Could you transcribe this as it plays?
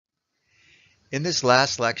In this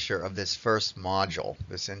last lecture of this first module,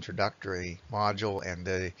 this introductory module, and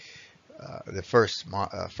the first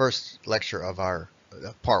lecture of our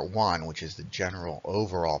part one, which is the general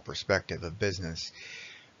overall perspective of business,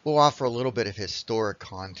 we'll offer a little bit of historic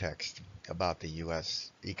context about the U.S.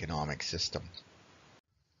 economic system.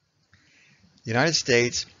 The United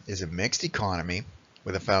States is a mixed economy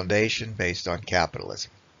with a foundation based on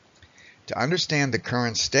capitalism. To understand the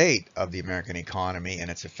current state of the American economy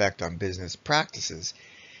and its effect on business practices,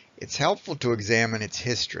 it's helpful to examine its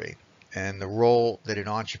history and the role that an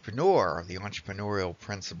entrepreneur, the entrepreneurial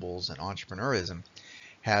principles and entrepreneurism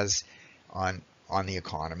has on the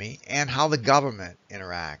economy, and how the government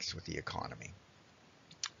interacts with the economy.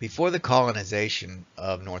 Before the colonization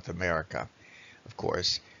of North America, of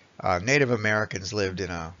course, Native Americans lived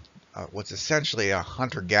in what's essentially a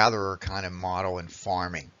hunter-gatherer kind of model in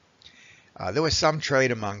farming. There was some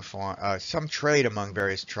trade among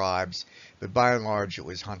various tribes, but by and large it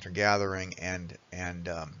was hunter-gathering and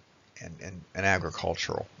an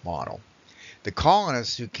agricultural model. The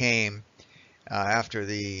colonists who came after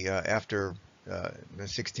the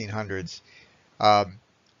 1600s,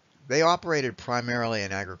 they operated primarily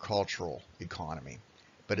an agricultural economy.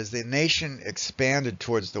 But as the nation expanded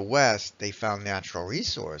towards the west, they found natural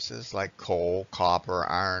resources like coal, copper,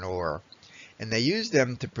 iron ore, and they used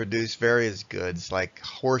them to produce various goods like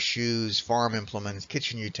horseshoes, farm implements,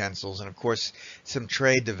 kitchen utensils, and of course some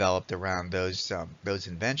trade developed around those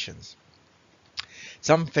inventions.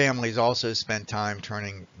 Some families also spent time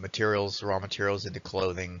turning raw materials into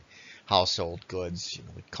clothing, household goods,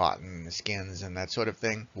 with cotton, the skins, and that sort of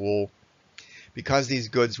thing, wool. Because these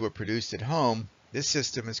goods were produced at home, this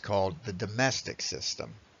system is called the domestic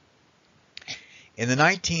system. In the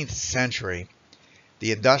 19th century,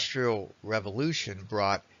 the Industrial Revolution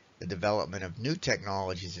brought the development of new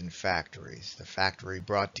technologies in factories. The factory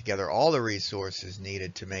brought together all the resources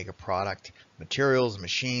needed to make a product: materials,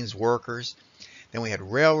 machines, workers. Then we had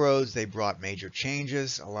railroads. They brought major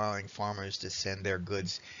changes, allowing farmers to send their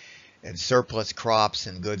goods and surplus crops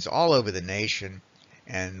and goods all over the nation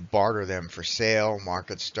and barter them for sale.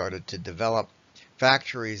 Markets started to develop.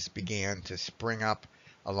 Factories began to spring up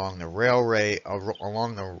along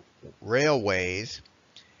the railways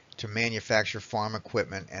to manufacture farm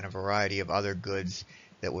equipment and a variety of other goods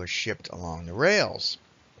that were shipped along the rails.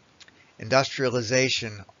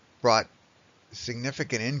 Industrialization brought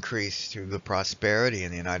significant increase to the prosperity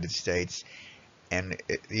in the United States, and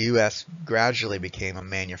the U.S. gradually became a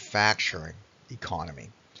manufacturing economy.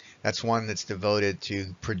 That's one that's devoted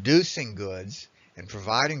to producing goods and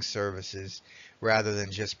providing services rather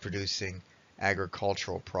than just producing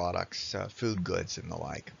agricultural products, food goods and the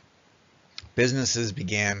like. Businesses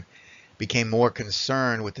became more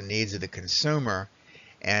concerned with the needs of the consumer,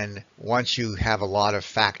 and once you have a lot of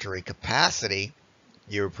factory capacity,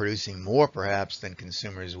 you're producing more perhaps than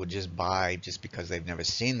consumers would just buy just because they've never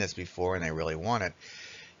seen this before and they really want it.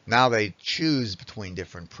 Now they choose between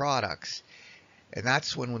different products. And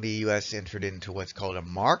that's when the U.S. entered into what's called a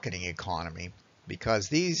marketing economy, because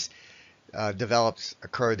these develops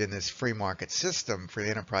occurred in this free market system, free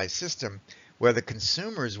enterprise system, where the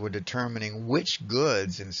consumers were determining which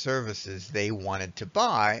goods and services they wanted to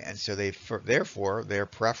buy, and so therefore their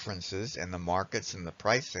preferences and the markets and the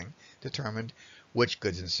pricing determined which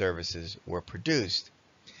goods and services were produced.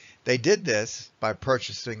 They did this by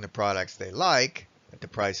purchasing the products they like at the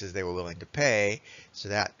prices they were willing to pay, so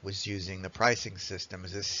that was using the pricing system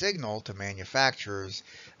as a signal to manufacturers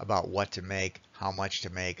about what to make, how much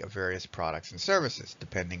to make of various products and services,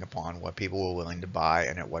 depending upon what people were willing to buy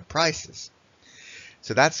and at what prices.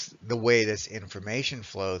 So that's the way this information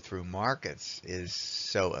flow through markets is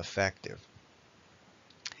so effective.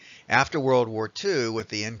 After World War II, with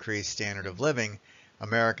the increased standard of living,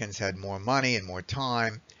 Americans had more money and more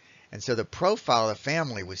time, and so the profile of the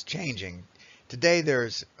family was changing. Today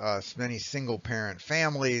there's many single-parent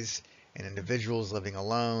families and individuals living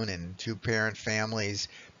alone, and two-parent families.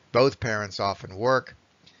 Both parents often work.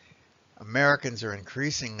 Americans are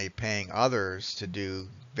increasingly paying others to do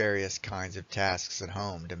various kinds of tasks at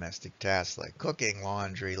home, domestic tasks like cooking,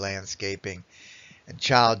 laundry, landscaping, and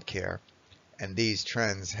childcare. And these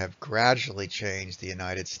trends have gradually changed the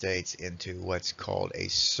United States into what's called a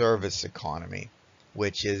service economy,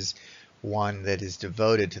 which is one that is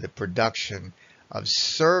devoted to the production of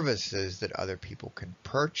services that other people can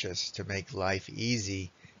purchase to make life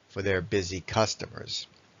easy for their busy customers.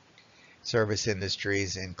 Service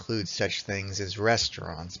industries include such things as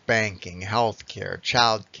restaurants, banking, healthcare,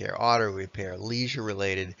 childcare, auto repair,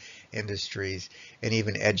 leisure-related industries, and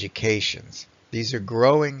even educations. These are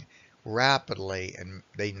growing rapidly, and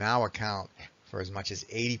they now account for as much as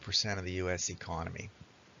 80% of the U.S. economy.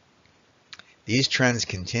 These trends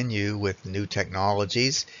continue with new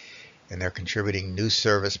technologies, and they're contributing new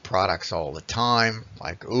service products all the time,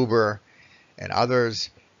 like Uber and others,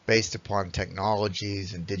 based upon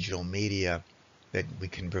technologies and digital media that we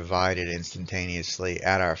can provide it instantaneously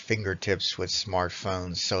at our fingertips with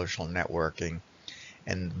smartphones, social networking,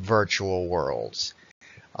 and virtual worlds.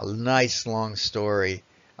 A nice long story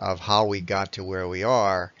of how we got to where we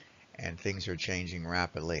are, and things are changing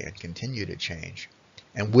rapidly and continue to change,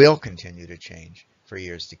 and will continue to change for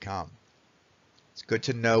years to come. It's good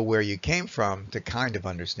to know where you came from to kind of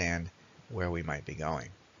understand where we might be going.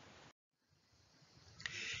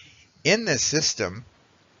 In this system,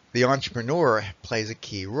 the entrepreneur plays a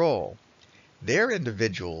key role. They're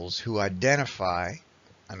individuals who identify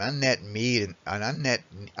an unmet need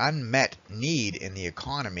in the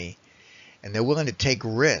economy, and they're willing to take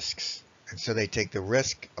risks. And so they take the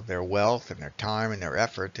risk of their wealth and their time and their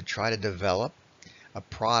effort to try to develop a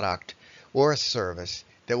product or a service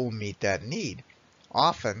that will meet that need.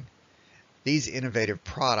 Often, these innovative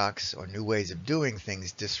products or new ways of doing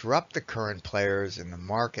things disrupt the current players in the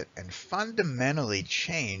market and fundamentally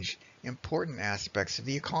change important aspects of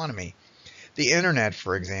the economy. The internet,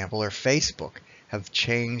 for example, or Facebook, have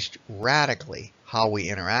changed radically how we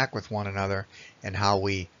interact with one another and how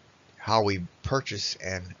we purchase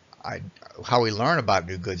and how we learn about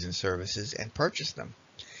new goods and services and purchase them.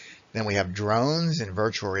 Then we have drones and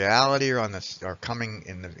virtual reality are coming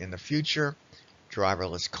in the future.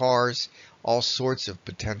 Driverless cars, all sorts of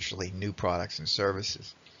potentially new products and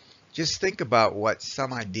services. Just think about what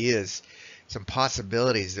some ideas, some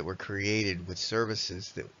possibilities that were created with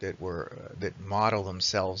services that model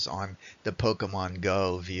themselves on the Pokemon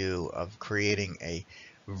Go view of creating a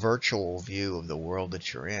virtual view of the world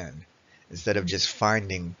that you're in. Instead of just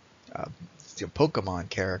finding Pokemon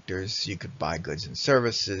characters, you could buy goods and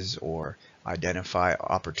services or identify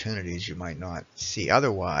opportunities you might not see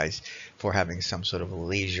otherwise for having some sort of a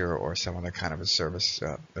leisure or some other kind of a service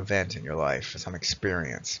event in your life, some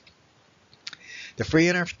experience. The free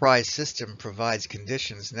enterprise system provides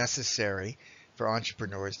conditions necessary for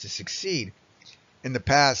entrepreneurs to succeed. In the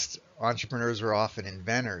past, entrepreneurs were often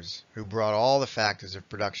inventors who brought all the factors of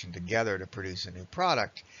production together to produce a new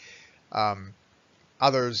product.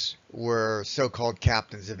 Others were so-called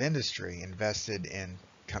captains of industry, invested in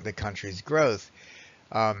the country's growth.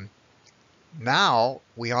 Now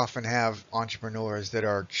we often have entrepreneurs that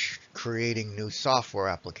are creating new software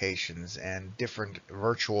applications and different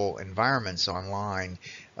virtual environments online,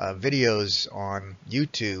 videos on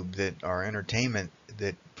YouTube that are entertainment,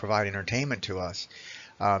 that provide entertainment to us,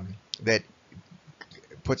 that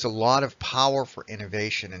puts a lot of power for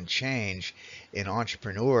innovation and change in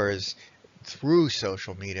entrepreneurs through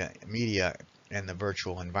social media and the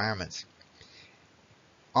virtual environments.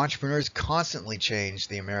 Entrepreneurs constantly change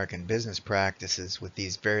the American business practices with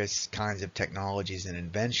these various kinds of technologies and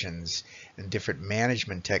inventions and different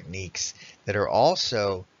management techniques that are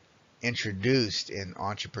also introduced in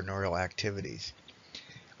entrepreneurial activities.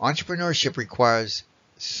 Entrepreneurship requires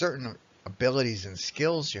certain abilities and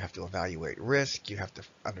skills. You have to evaluate risk, you have to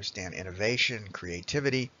understand innovation,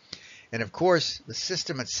 creativity, and of course the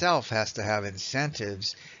system itself has to have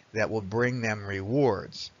incentives that will bring them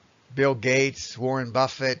rewards. Bill Gates, Warren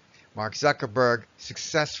Buffett, Mark Zuckerberg,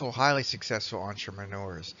 successful, highly successful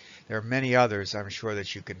entrepreneurs. There are many others I'm sure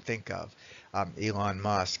that you can think of. Elon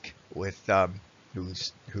Musk, who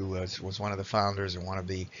was one of the founders and one of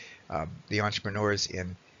the entrepreneurs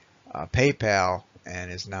in PayPal, and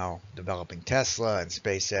is now developing Tesla and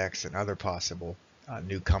SpaceX and other possible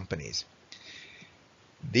new companies.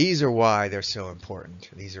 These are why they're so important.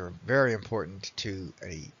 These are very important to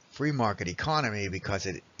a free market economy because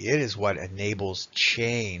it is what enables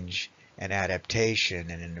change and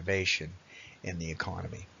adaptation and innovation in the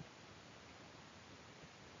economy.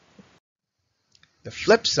 The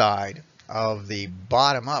flip side of the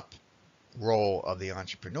bottom-up role of the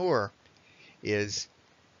entrepreneur is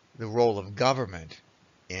the role of government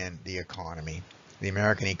in the economy. The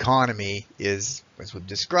American economy is, as we've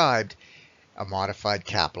described, a modified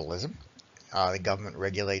capitalism. The government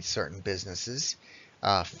regulates certain businesses.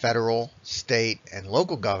 Federal, state, and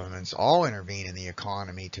local governments all intervene in the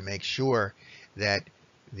economy to make sure that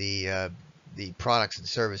the products and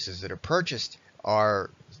services that are purchased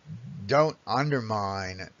don't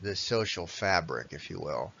undermine the social fabric, if you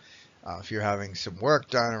will. If you're having some work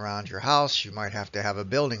done around your house, you might have to have a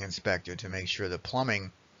building inspector to make sure the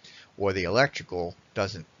plumbing or the electrical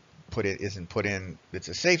isn't put in. It's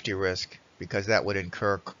a safety risk, because that would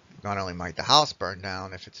incur, not only might the house burn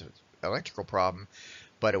down if it's an electrical problem,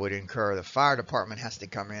 but it would incur, the fire department has to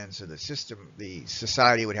come in, so the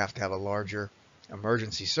society would have to have a larger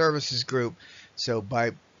emergency services group. So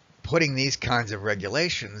by putting these kinds of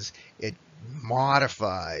regulations, it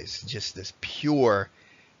modifies just this pure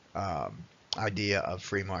idea of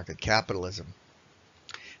free market capitalism.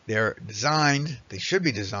 They should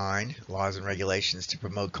be designed, laws and regulations, to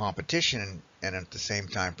promote competition and at the same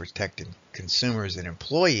time protecting consumers and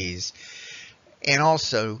employees, and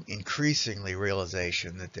also increasingly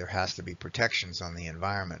realization that there has to be protections on the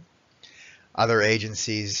environment. Other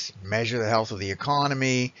agencies measure the health of the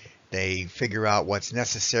economy. They figure out what's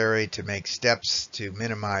necessary to make steps to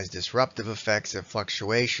minimize disruptive effects of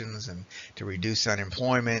fluctuations and to reduce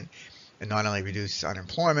unemployment, and not only reduce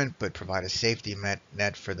unemployment, but provide a safety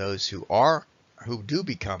net for those who do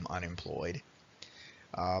become unemployed.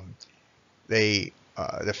 There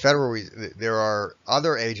are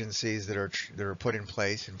other agencies that are put in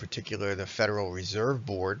place, in particular the Federal Reserve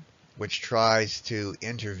Board, which tries to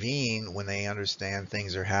intervene when they understand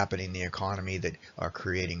things are happening in the economy that are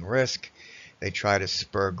creating risk. They try to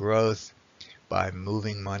spur growth by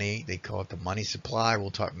moving money. They call it the money supply.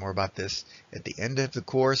 We'll talk more about this at the end of the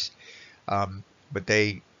course. But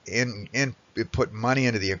they put money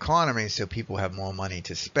into the economy so people have more money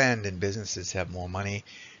to spend and businesses have more money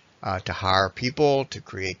to hire people, to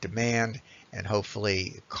create demand, and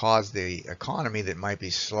hopefully cause the economy that might be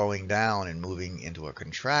slowing down and moving into a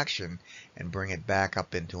contraction and bring it back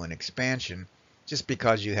up into an expansion, just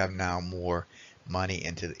because you have now more money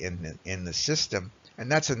in the system.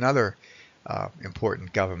 And that's another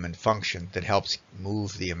important government function that helps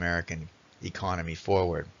move the American economy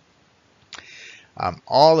forward.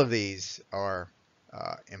 All of these are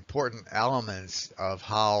important elements of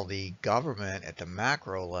how the government at the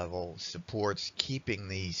macro level supports keeping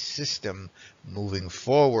the system moving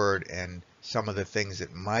forward, and some of the things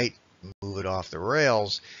that might move it off the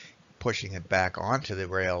rails, pushing it back onto the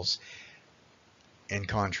rails, in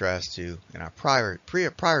contrast to, in our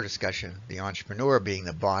prior discussion, the entrepreneur being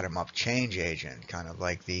the bottom-up change agent, kind of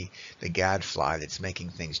like the gadfly that's making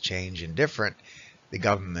things change and different. The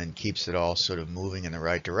government keeps it all sort of moving in the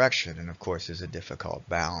right direction, and of course there's a difficult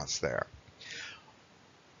balance there.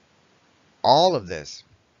 All of this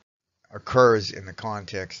occurs in the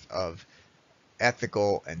context of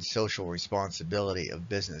ethical and social responsibility of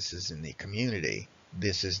businesses in the community.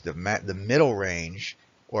 This is the middle range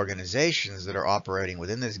organizations that are operating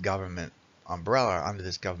within this government umbrella, under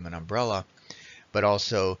this government umbrella, but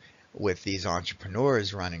also with these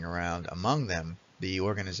entrepreneurs running around among them, the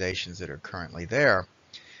organizations that are currently there.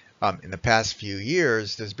 In the past few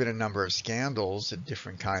years, there's been a number of scandals at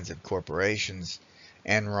different kinds of corporations: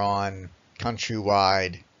 Enron,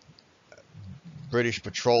 Countrywide, British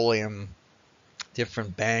Petroleum,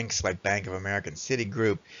 different banks like Bank of America and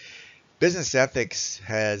Citigroup. Business ethics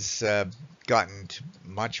has gotten to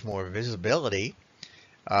much more visibility.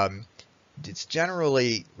 It's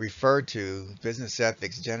generally referred to, business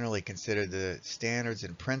ethics generally considered the standards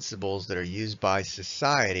and principles that are used by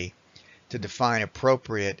society to define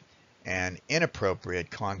appropriate and inappropriate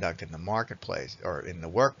conduct in the marketplace or in the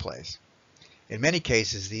workplace. In many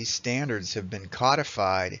cases, these standards have been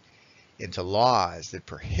codified into laws that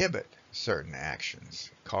prohibit certain actions,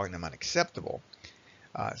 calling them unacceptable.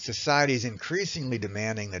 Society is increasingly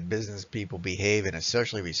demanding that business people behave in a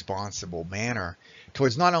socially responsible manner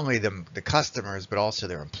towards not only the customers, but also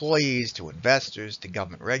their employees, to investors, to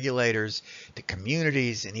government regulators, to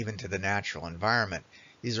communities, and even to the natural environment.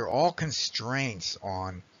 These are all constraints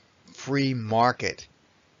on free market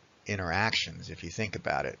interactions, if you think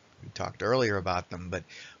about it. We talked earlier about them, but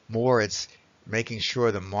more it's making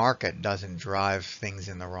sure the market doesn't drive things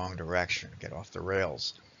in the wrong direction, get off the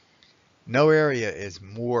rails. No area is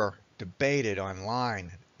more debated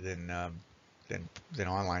online than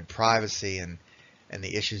online privacy and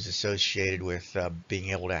the issues associated with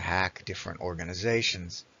being able to hack different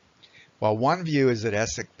organizations. While one view is that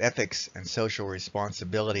ethics and social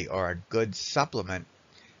responsibility are a good supplement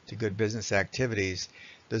to good business activities,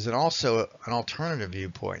 there's also an alternative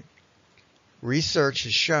viewpoint. Research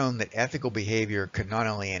has shown that ethical behavior can not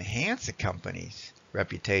only enhance a company's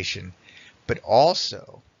reputation, but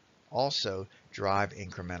also drive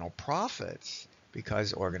incremental profits,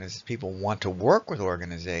 because people want to work with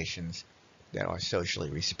organizations that are socially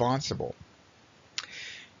responsible.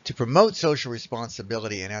 To promote social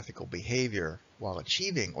responsibility and ethical behavior while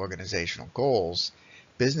achieving organizational goals,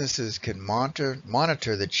 businesses can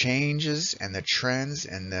monitor the changes and the trends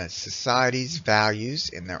in the society's values,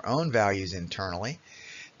 in their own values internally.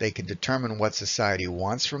 They can determine what society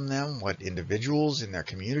wants from them, what individuals in their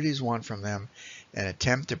communities want from them, and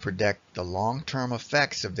attempt to predict the long-term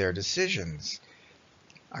effects of their decisions.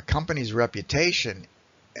 A company's reputation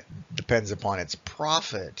depends upon its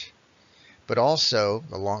profit, but also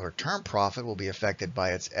the longer-term profit will be affected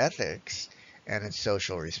by its ethics and its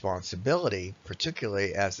social responsibility,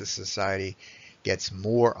 particularly as the society gets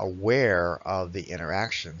more aware of the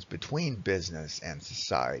interactions between business and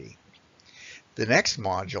society. The next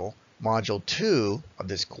module, Module 2 of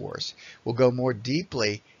this course, will go more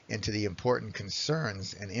deeply into the important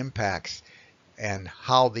concerns and impacts and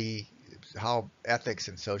how ethics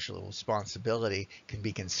and social responsibility can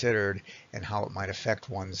be considered and how it might affect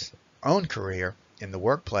one's own career in the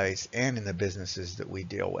workplace and in the businesses that we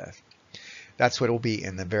deal with. That's what will be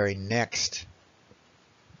in the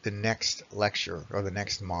next lecture or the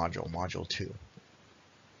next module, Module 2.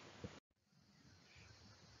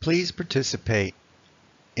 Please participate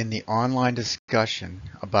in the online discussion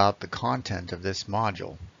about the content of this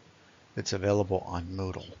module that's available on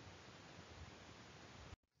Moodle.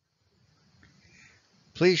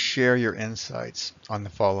 Please share your insights on the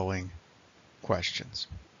following questions.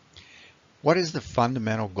 What is the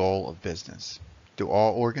fundamental goal of business? Do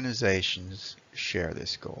all organizations share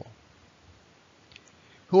this goal?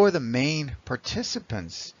 Who are the main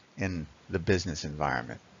participants in the business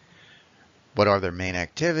environment? What are their main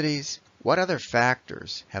activities? What other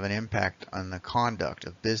factors have an impact on the conduct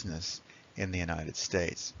of business in the United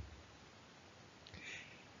States?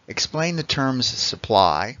 Explain the terms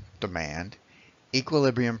supply, demand,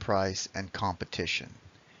 equilibrium price, and competition.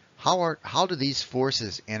 How do these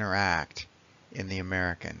forces interact in the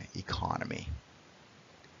American economy?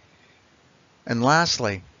 And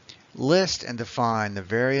lastly, list and define the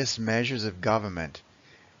various measures of government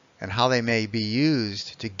and how they may be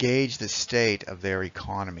used to gauge the state of their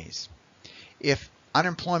economies. If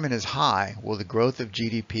unemployment is high, will the growth of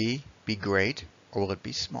GDP be great or will it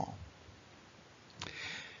be small?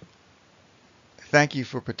 Thank you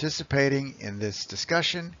for participating in this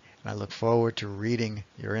discussion, and I look forward to reading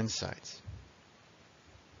your insights.